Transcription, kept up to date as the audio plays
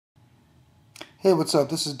Hey, what's up?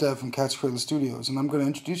 This is Dev from Cat's Cradle Studios, and I'm going to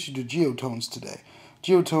introduce you to GeoTones today.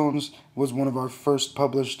 GeoTones was one of our first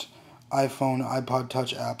published iPhone, iPod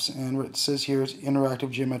Touch apps, and it says here it's interactive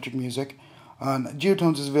geometric music.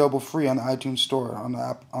 GeoTones is available free on the iTunes Store, on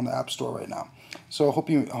the App Store right now. So I hope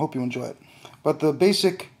you enjoy it. But the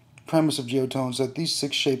basic premise of GeoTones is that these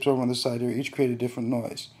 6 shapes over on the side here each create a different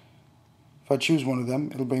noise. If I choose one of them,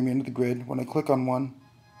 it'll bring me into the grid. When I click on one,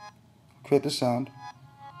 create the sound.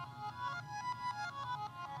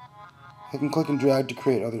 I can click and drag to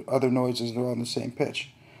create other noises that are on the same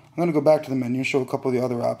pitch. I'm going to go back to the menu and show a couple of the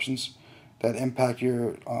other options that impact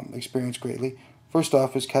your experience greatly. First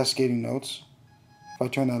off is cascading notes. If I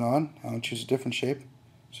turn that on, I'll choose a different shape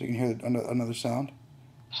so you can hear another sound.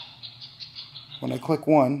 When I click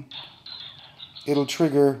one, it'll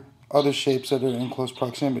trigger other shapes that are in close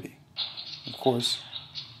proximity. Of course,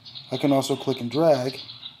 I can also click and drag,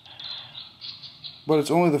 but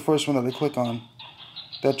it's only the first one that I click on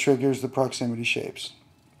that triggers the proximity shapes.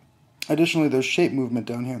 Additionally, there's shape movement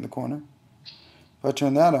down here in the corner. If I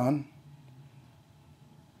turn that on,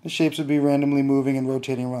 the shapes would be randomly moving and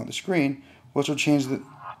rotating around the screen, which will change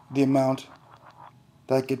the amount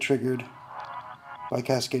that get triggered by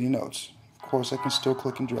cascading notes. Of course, I can still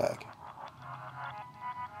click and drag.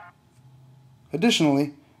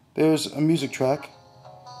 Additionally, there's a music track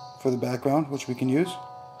for the background, which we can use.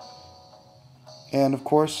 And of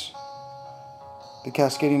course, the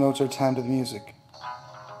cascading notes are timed to the music.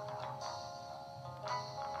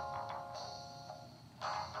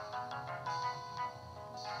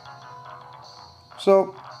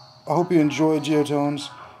 So, I hope you enjoy GeoTones.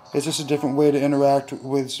 It's just a different way to interact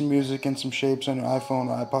with some music and some shapes on your iPhone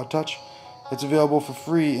or iPod Touch. It's available for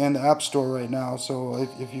free in the App Store right now, so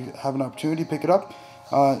if you have an opportunity, pick it up.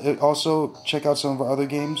 Also, check out some of our other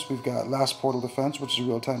games. We've got Last Portal Defense, which is a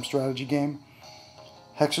real-time strategy game.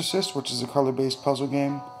 Hexorcist, which is a color-based puzzle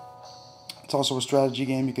game. It's also a strategy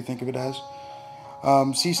game, you could think of it as.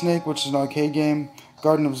 Sea Snake, which is an arcade game.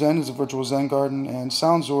 Garden of Zen is a virtual Zen garden. And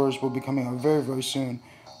Soundzors will be coming out very, very soon,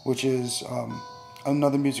 which is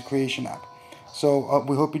another music creation app. So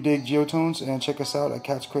we hope you dig GeoTones, and check us out at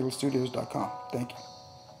catscradlestudios.com. Thank you.